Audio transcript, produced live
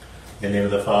In the name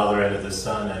of the Father, and of the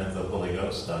Son, and of the Holy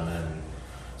Ghost. Amen.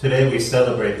 Today we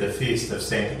celebrate the feast of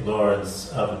St.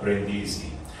 Lawrence of Brindisi,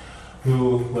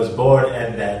 who was born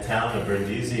in that town of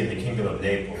Brindisi in the Kingdom of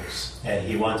Naples, and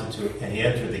he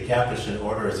entered the Capuchin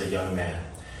order as a young man.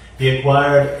 He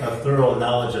acquired a thorough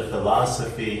knowledge of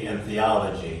philosophy and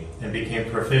theology, and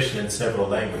became proficient in several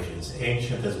languages,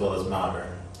 ancient as well as modern.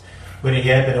 When he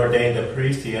had been ordained a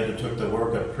priest, he undertook the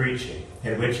work of preaching,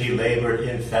 in which he labored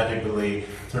indefatigably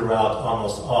throughout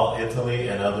almost all Italy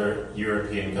and other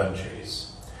European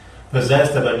countries.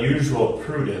 Possessed of unusual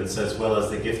prudence as well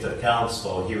as the gift of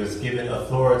counsel, he was given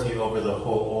authority over the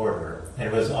whole order,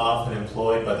 and was often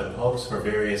employed by the popes for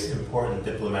various important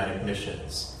diplomatic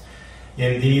missions.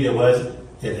 Indeed,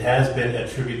 it has been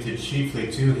attributed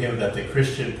chiefly to him that the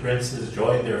Christian princes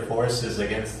joined their forces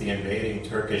against the invading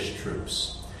Turkish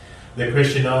troops. The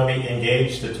Christian army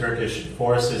engaged the Turkish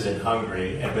forces in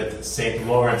Hungary, and with St.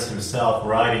 Lawrence himself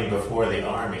riding before the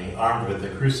army, armed with the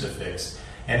crucifix,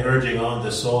 and urging on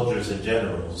the soldiers and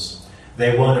generals,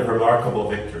 they won a remarkable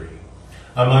victory.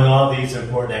 Among all these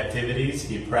important activities,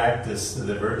 he practiced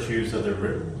the virtues of the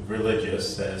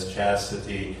religious, as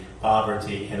chastity,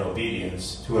 poverty, and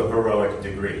obedience, to a heroic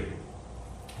degree.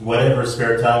 Whatever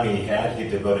spare time he had, he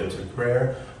devoted to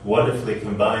prayer, wonderfully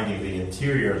combining the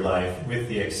interior life with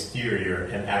the exterior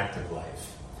and active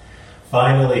life.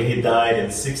 Finally, he died in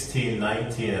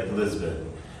 1619 at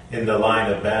Lisbon, in the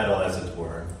line of battle, as it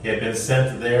were. He had been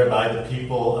sent there by the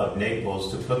people of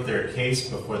Naples to put their case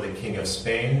before the King of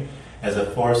Spain as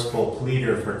a forceful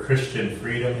pleader for Christian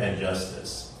freedom and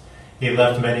justice. He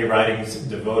left many writings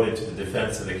devoted to the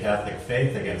defense of the Catholic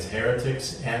faith against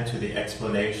heretics and to the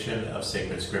explanation of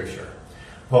sacred scripture.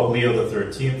 Pope Leo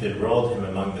XIII enrolled him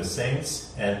among the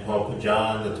saints, and Pope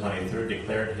John XXIII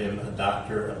declared him a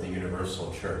doctor of the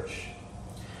Universal Church.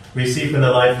 We see from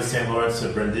the life of St. Lawrence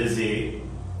of Brindisi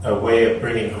a way of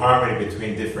bringing harmony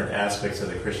between different aspects of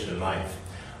the Christian life.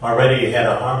 Already he had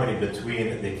a harmony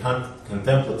between the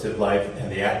contemplative life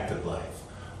and the active life.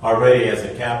 Already as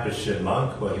a Capuchin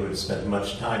monk, he would spend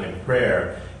much time in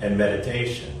prayer and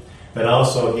meditation. But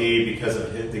also he, because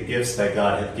of the gifts that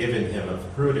God had given him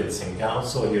of prudence and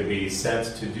counsel, he would be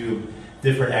sent to do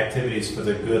different activities for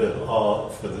the good of all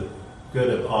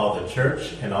the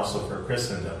church and also for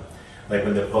Christendom. Like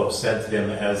when the Pope sent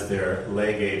him as their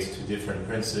legate to different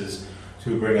princes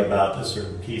to bring about a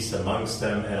certain peace amongst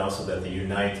them, and also that they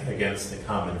unite against the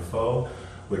common foe,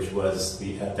 which was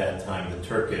at that time the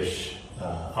Turkish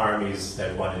armies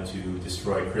that wanted to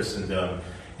destroy Christendom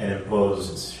and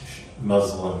impose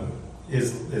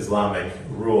Islamic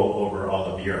rule over all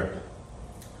of Europe.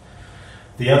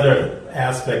 The other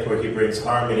aspect where he brings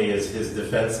harmony is his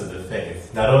defense of the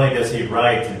faith. Not only does he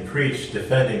write and preach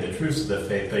defending the truths of the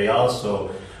faith, but he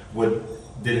also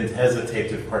didn't hesitate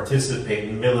to participate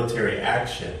in military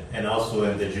action and also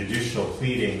in the judicial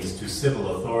pleadings to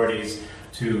civil authorities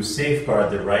to safeguard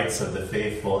the rights of the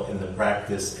faithful in the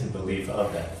practice and belief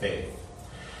of that faith.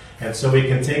 And so we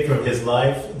can take from his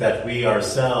life that we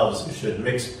ourselves should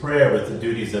mix prayer with the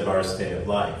duties of our state of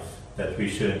life, that we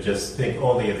shouldn't just think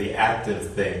only of the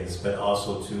active things, but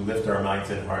also to lift our minds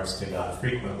and hearts to God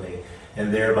frequently,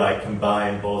 and thereby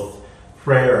combine both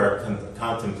prayer or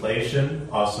contemplation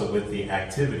also with the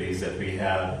activities that we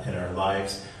have in our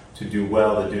lives to do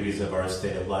well the duties of our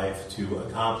state of life, to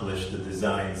accomplish the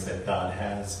designs that God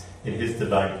has in his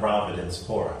divine providence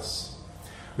for us.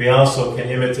 We also can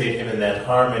imitate him in that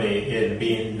harmony in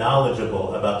being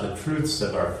knowledgeable about the truths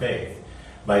of our faith.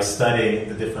 By studying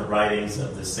the different writings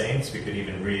of the saints, we could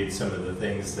even read some of the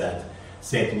things that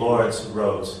St. Lawrence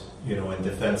wrote, in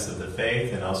defense of the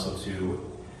faith, and also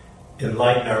to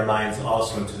enlighten our minds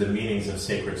also into the meanings of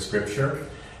sacred scripture.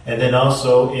 And then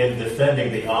also in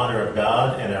defending the honor of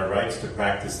God and our rights to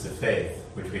practice the faith,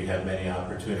 which we have many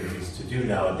opportunities to do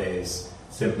nowadays,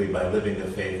 simply by living the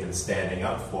faith and standing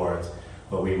up for it.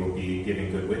 But we will be giving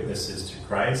good witnesses to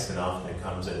Christ, and often it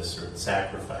comes at a certain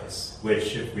sacrifice,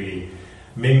 which if we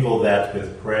mingle that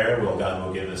with prayer, God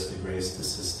will give us the grace to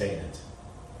sustain it.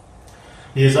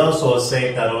 He is also a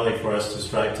saint not only for us to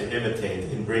strive to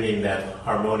imitate in bringing that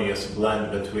harmonious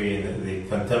blend between the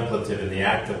contemplative and the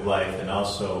active life, and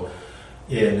also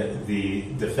in the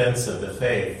defense of the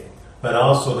faith, but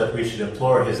also that we should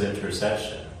implore his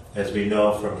intercession. As we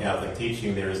know from Catholic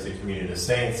teaching, there is the communion of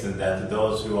saints, and that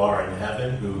those who are in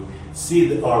heaven, who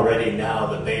see already now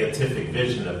the beatific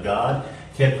vision of God,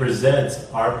 can present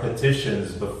our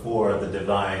petitions before the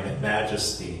divine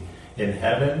majesty in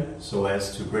heaven, so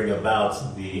as to bring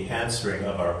about the answering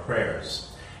of our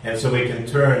prayers. And so we can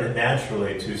turn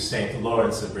naturally to St.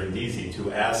 Lawrence of Brindisi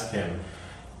to ask him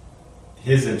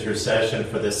his intercession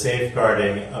for the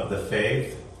safeguarding of the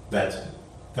faith, that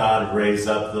God raise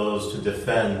up those to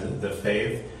defend the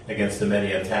faith against the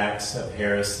many attacks of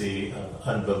heresy, of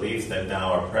unbelief that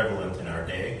now are prevalent in our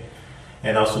day,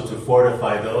 and also to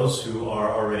fortify those who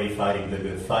are already fighting the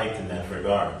good fight in that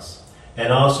regards,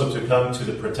 and also to come to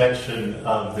the protection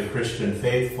of the Christian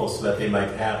faithful so that they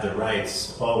might have the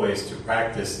rights always to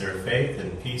practice their faith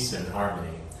in peace and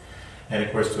harmony. And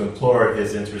of course to implore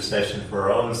his intercession for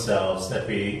our own selves, that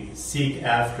we seek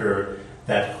after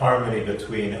that harmony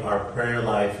between our prayer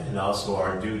life and also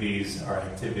our duties, our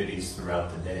activities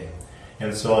throughout the day.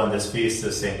 And so on this feast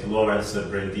of St. Lawrence of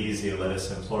Brindisi, let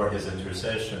us implore his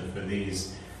intercession for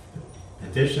these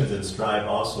petitions and strive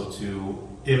also to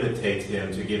imitate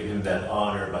him, to give him that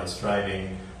honor by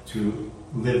striving to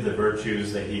live the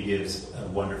virtues that he gives a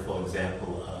wonderful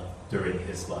example of during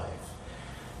his life.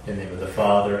 In the name of the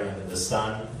Father, and of the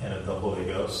Son, and of the Holy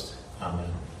Ghost.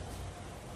 Amen.